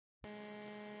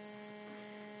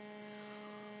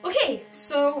Okay,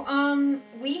 so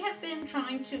we have been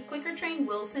trying to clicker train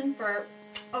Wilson for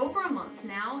over a month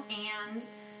now, and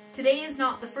today is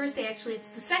not the first day, actually it's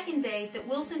the second day that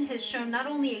Wilson has shown not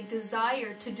only a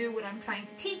desire to do what I'm trying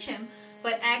to teach him,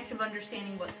 but active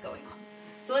understanding what's going on.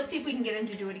 So let's see if we can get him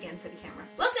to do it again for the camera.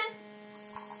 Wilson!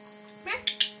 Come here.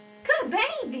 Good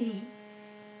baby!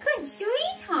 Good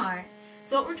sweetheart!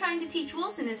 So what we're trying to teach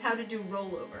Wilson is how to do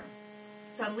rollover.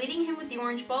 So I'm leading him with the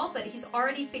orange ball, but he's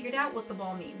already figured out what the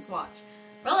ball means. Watch.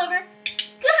 Roll over.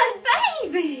 Good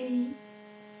baby!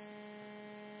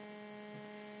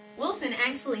 Wilson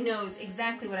actually knows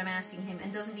exactly what I'm asking him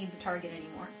and doesn't need the target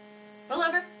anymore. Roll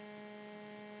over.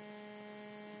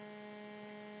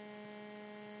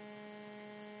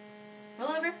 Roll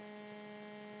over.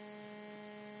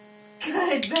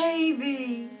 Good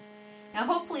baby! Now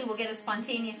hopefully we'll get a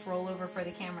spontaneous rollover for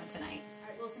the camera tonight.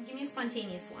 Alright Wilson, give me a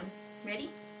spontaneous one.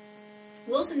 Ready?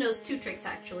 Wilson knows two tricks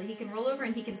actually. He can roll over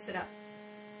and he can sit up.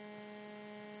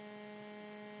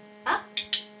 Up.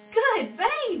 Good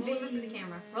baby! Roll over for the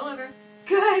camera. Roll over.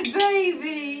 Good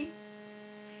baby!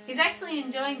 He's actually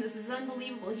enjoying this. This is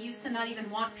unbelievable. He used to not even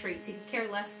want treats. He could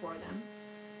care less for them.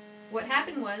 What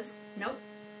happened was, nope.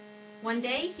 One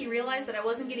day he realized that I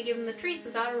wasn't going to give him the treats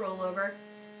without a rollover,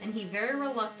 and he very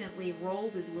reluctantly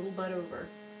rolled his little butt over.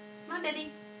 Come on,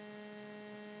 baby.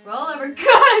 Roll over.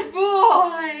 Good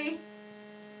boy!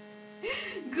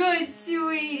 Good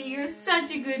sweetie. You're such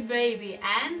a good baby.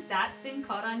 And that's been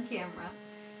caught on camera.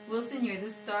 Wilson, you're the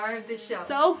star of the show.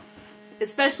 So,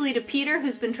 especially to Peter,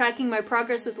 who's been tracking my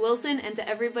progress with Wilson, and to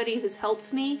everybody who's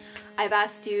helped me, I've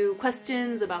asked you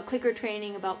questions about clicker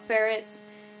training, about ferrets.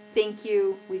 Thank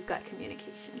you. We've got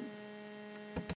communication.